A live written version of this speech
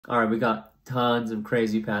All right, we got tons of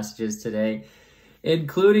crazy passages today,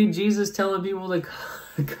 including Jesus telling people to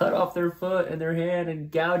cut off their foot and their hand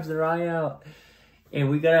and gouge their eye out. And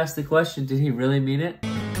we got to ask the question, did he really mean it?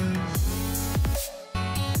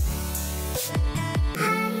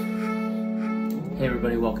 Hey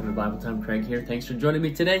everybody, welcome to Bible Time. Craig here. Thanks for joining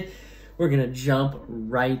me today. We're going to jump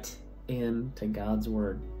right into God's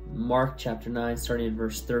Word. Mark chapter 9, starting in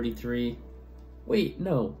verse 33. Wait,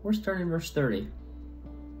 no, we're starting in verse 30.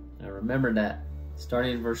 Now remember that.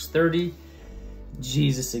 Starting in verse 30,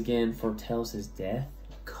 Jesus again foretells his death,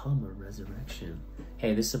 comma, resurrection.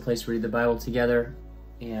 Hey, this is a place to read the Bible together,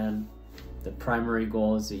 and the primary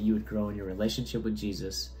goal is that you would grow in your relationship with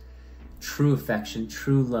Jesus. True affection,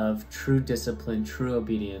 true love, true discipline, true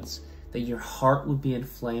obedience, that your heart would be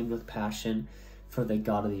inflamed with passion for the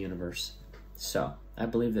God of the universe. So I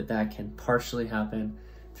believe that that can partially happen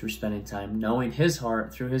through spending time knowing his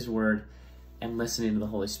heart through his word and listening to the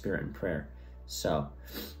Holy Spirit in prayer. So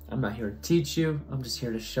I'm not here to teach you. I'm just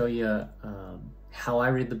here to show you how I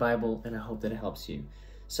read the Bible, and I hope that it helps you.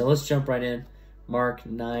 So let's jump right in. Mark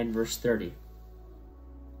 9, verse 30.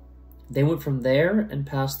 They went from there and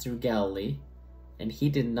passed through Galilee, and he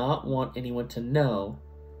did not want anyone to know,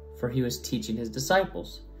 for he was teaching his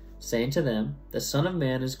disciples, saying to them, the Son of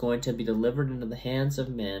Man is going to be delivered into the hands of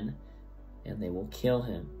men, and they will kill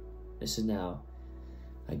him. This is now,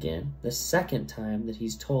 again, the second time that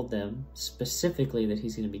he's told them specifically that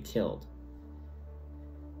he's going to be killed.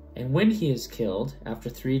 And when he is killed, after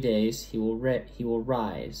 3 days, he will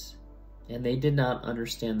rise. And they did not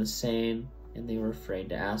understand the saying, and they were afraid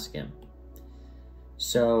to ask him.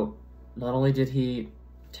 So, not only did he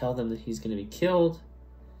tell them that he's going to be killed,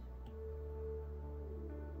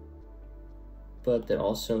 but that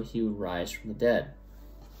also he would rise from the dead.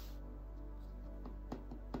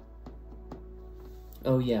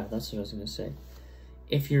 Oh yeah, that's what I was going to say.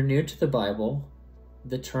 If you're new to the Bible,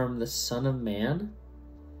 the term the Son of Man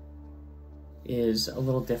is a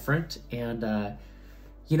little different. And,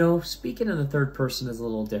 you know, speaking in the third person is a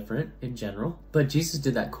little different in general. But Jesus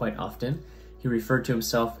did that quite often. He referred to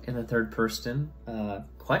himself in the third person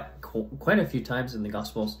quite a few times in the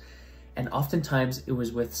Gospels. And oftentimes it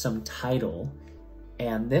was with some title.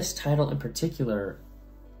 And this title in particular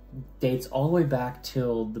dates all the way back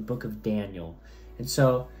till the book of Daniel. And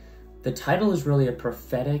so the title is really a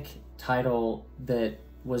prophetic title that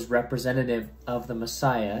was representative of the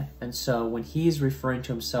Messiah. And so when he's referring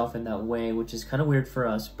to himself in that way, which is kind of weird for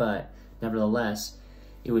us, but nevertheless,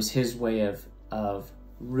 it was his way of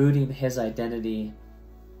rooting his identity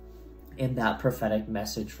in that prophetic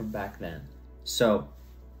message from back then. So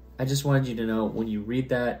I just wanted you to know, when you read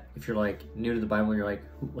that, if you're like new to the Bible, you're like,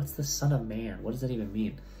 what's the Son of Man? What does that even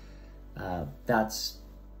mean? That's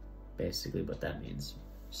basically what that means.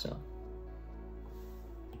 So,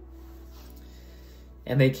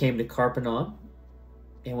 and they came to Capernaum,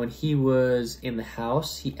 and when he was in the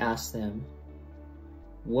house, he asked them,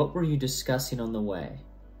 what were you discussing on the way?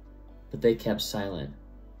 But they kept silent.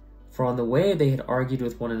 For on the way they had argued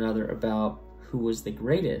with one another about who was the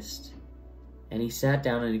greatest. And he sat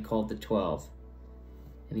down and he called the 12.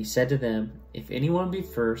 And he said to them, if anyone be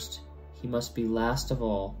first, he must be last of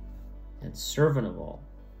all and servant of all.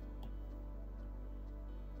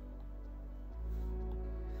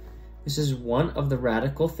 This is one of the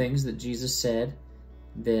radical things that Jesus said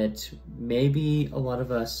that maybe a lot of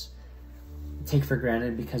us take for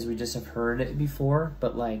granted because we just have heard it before,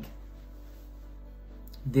 but like,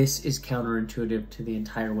 this is counterintuitive to the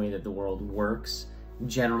entire way that the world works,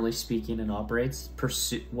 generally speaking, and operates,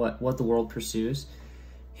 what the world pursues.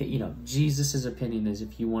 You know, Jesus's opinion is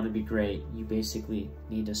if you want to be great, you basically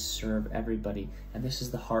need to serve everybody. And this is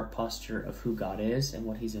the heart posture of who God is and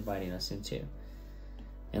what he's inviting us into.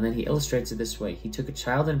 And then he illustrates it this way. He took a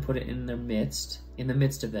child and put it in the midst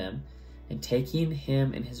of them, and taking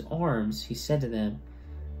him in his arms, he said to them,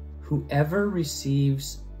 whoever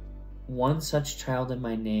receives one such child in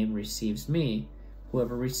my name receives me.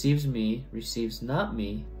 Whoever receives me receives not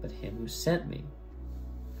me, but him who sent me.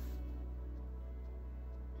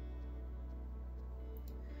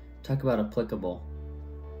 Talk about applicable.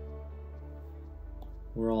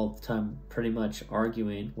 We're all the time pretty much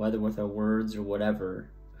arguing, whether with our words or whatever,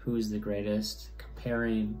 who's the greatest,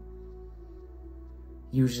 comparing,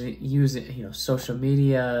 usually using, you know, social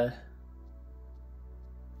media,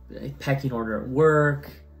 pecking order at work.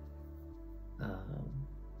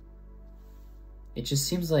 It just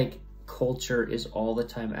seems like culture is all the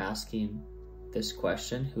time asking this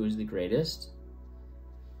question, who is the greatest?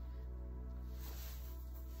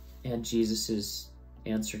 And Jesus's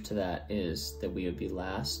answer to that is that we would be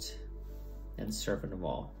last and servant of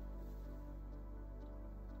all.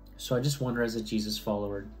 So I just wonder, as a Jesus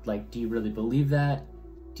follower, like, do you really believe that?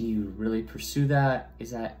 Do you really pursue that?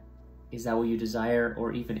 Is that what you desire,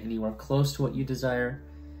 or even anywhere close to what you desire?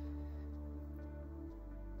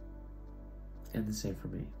 And the same for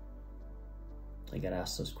me. I got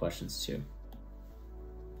asked those questions too.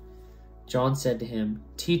 John said to him,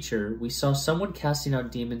 "Teacher, we saw someone casting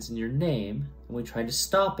out demons in your name, and we tried to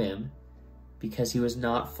stop him because he was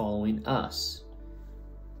not following us."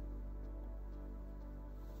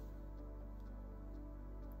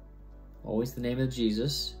 Always the name of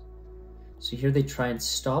Jesus. So here they try and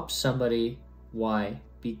stop somebody. Why?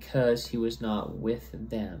 Because he was not with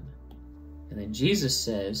them. And then Jesus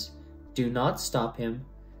says, "Do not stop him,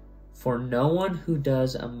 for no one who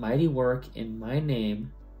does a mighty work in my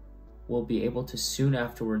name will be able to soon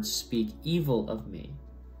afterwards speak evil of me.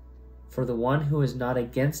 For the one who is not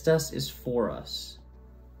against us is for us."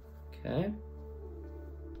 Okay?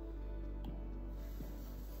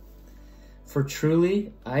 "For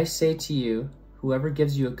truly I say to you, whoever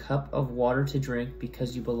gives you a cup of water to drink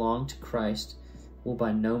because you belong to Christ will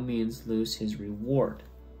by no means lose his reward."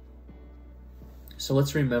 So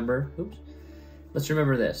let's remember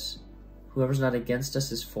this. Whoever's not against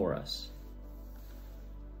us is for us.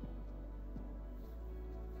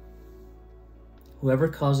 "Whoever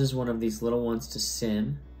causes one of these little ones to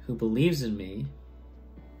sin, who believes in me,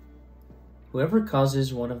 whoever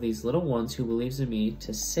causes one of these little ones who believes in me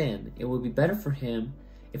to sin, it would be better for him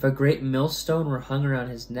if a great millstone were hung around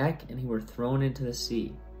his neck and he were thrown into the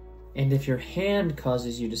sea. And if your hand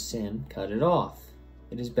causes you to sin, cut it off.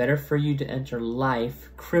 It is better for you to enter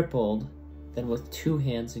life crippled than with 2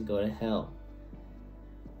 hands and go to hell."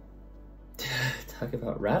 Talk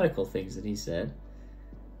about radical things that he said.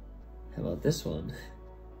 How about this one?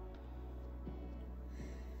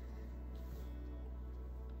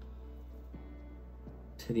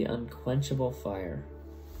 "To the unquenchable fire.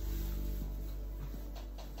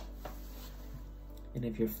 And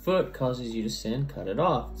if your foot causes you to sin, cut it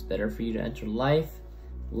off. It's better for you to enter life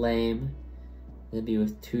lame than be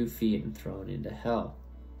with 2 feet and thrown into hell.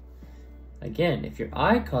 Again, if your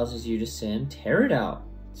eye causes you to sin, tear it out.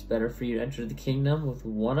 It's better for you to enter the kingdom with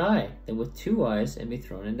 1 eye than with 2 eyes and be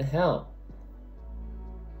thrown into hell."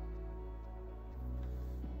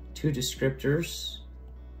 2 descriptors: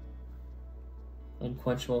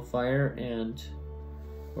 unquenchable fire, and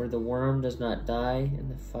where the worm does not die and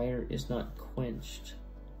the fire is not quenched.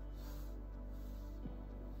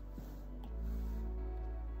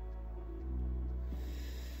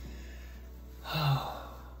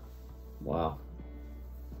 Wow.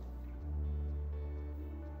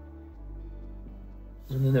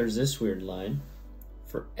 And then there's this weird line: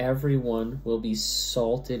 "For everyone will be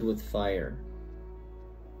salted with fire."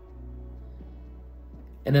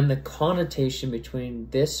 And then the connotation between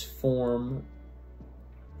this form,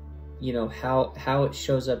 you know, how it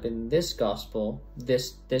shows up in this gospel,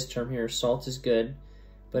 this term here, salt is good,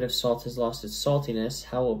 but if salt has lost its saltiness,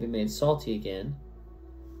 how will it be made salty again?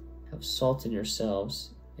 Have salt in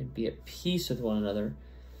yourselves and be at peace with one another.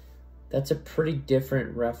 That's a pretty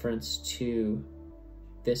different reference to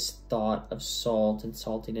this thought of salt and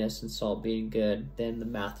saltiness and salt being good than the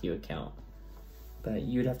Matthew account. But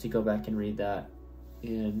you'd have to go back and read that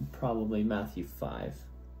in probably Matthew 5.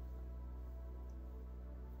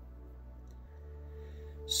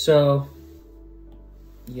 So,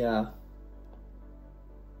 yeah.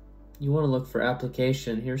 You want to look for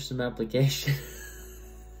application. Here's some application.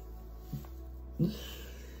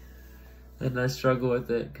 And I struggle with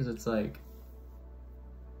it because it's like,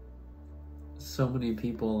 so many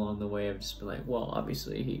people along the way have just been like, well,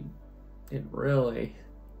 obviously he didn't really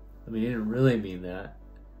mean that.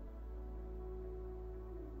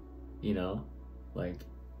 You know, like,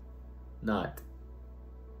 not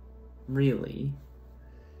really,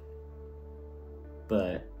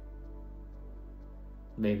 but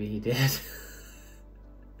maybe he did.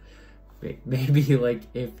 Maybe, like,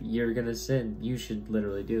 if you're gonna sin, you should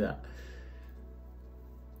literally do that.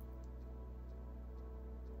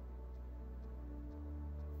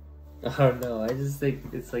 I don't know, I just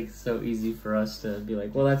think it's, like, so easy for us to be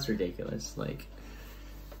like, well, that's ridiculous, like,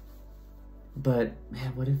 but,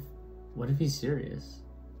 man, what if he's serious?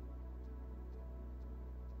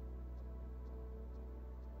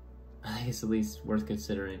 I think it's at least worth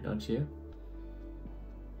considering, don't you?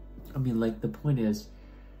 I mean, like, the point is,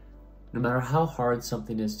 no matter how hard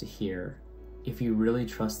something is to hear, if you really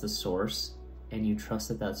trust the source, and you trust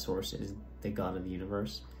that that source is the God of the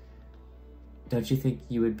universe, don't you think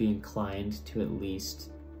you would be inclined to at least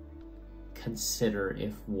consider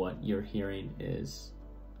if what you're hearing is,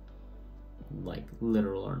 like,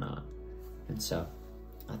 literal or not? And so,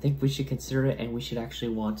 I think we should consider it, and we should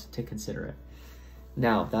actually want to consider it.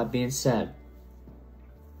 Now, that being said,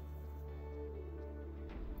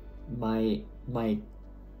 my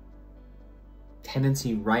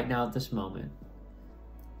tendency right now at this moment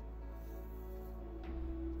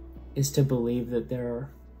is to believe that there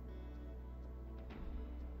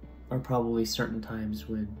are probably certain times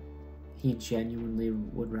when he genuinely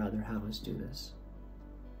would rather have us do this.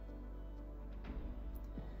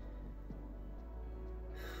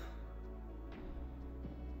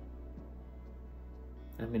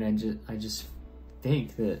 I mean, I just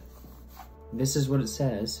think that this is what it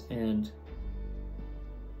says, and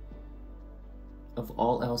of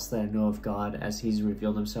all else that I know of God as he's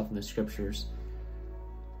revealed himself in the scriptures,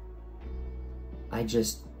 I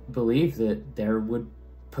just believe that there would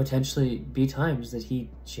potentially be times that he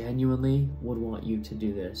genuinely would want you to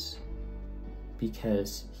do this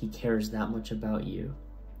because he cares that much about you,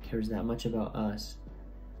 cares that much about us,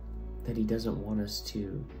 that he doesn't want us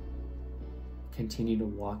to continue to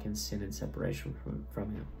walk in sin and separation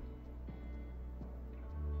from him.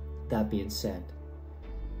 That being said,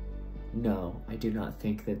 no, I do not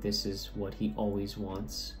think that this is what he always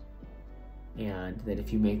wants, and that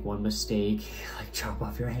if you make one mistake, like chop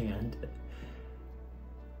off your hand.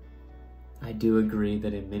 I do agree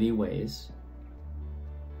that in many ways,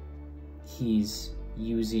 he's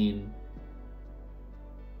using,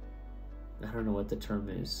 I don't know what the term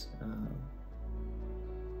is,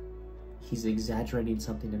 he's exaggerating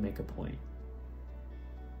something to make a point.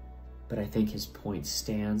 But I think his point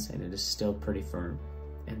stands, and it is still pretty firm.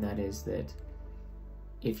 And that is that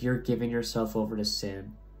if you're giving yourself over to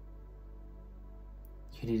sin,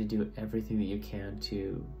 you need to do everything that you can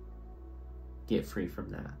to get free from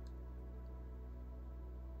that.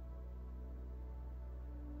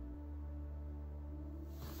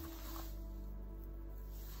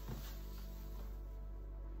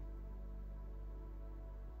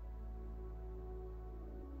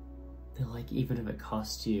 Like, even if it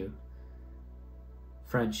costs you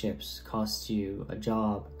friendships, costs you a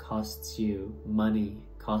job, costs you money,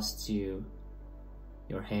 costs you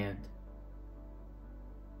your hand,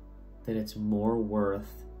 that it's more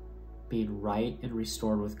worth being right and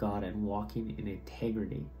restored with God and walking in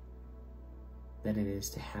integrity than it is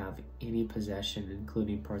to have any possession,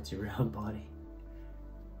 including parts of your own body.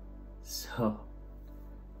 So,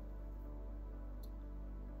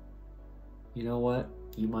 you know what?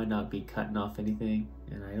 You might not be cutting off anything,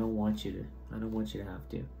 and I don't want you to have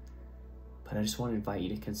to. But I just want to invite you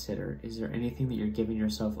to consider, is there anything that you're giving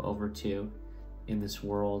yourself over to in this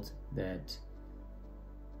world that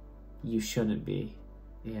you shouldn't be?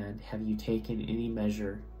 And have you taken any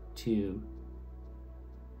measure to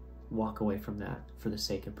walk away from that for the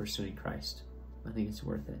sake of pursuing Christ? I think it's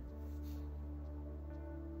worth it.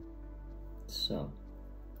 So,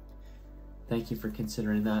 thank you for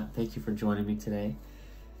considering that. Thank you for joining me today.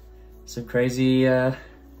 Some crazy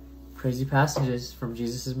passages from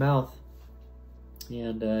Jesus' mouth.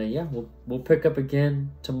 And yeah, we'll pick up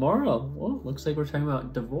again tomorrow. Well, looks like we're talking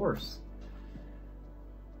about divorce.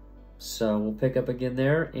 So we'll pick up again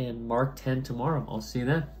there in Mark 10 tomorrow. I'll see you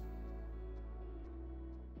then.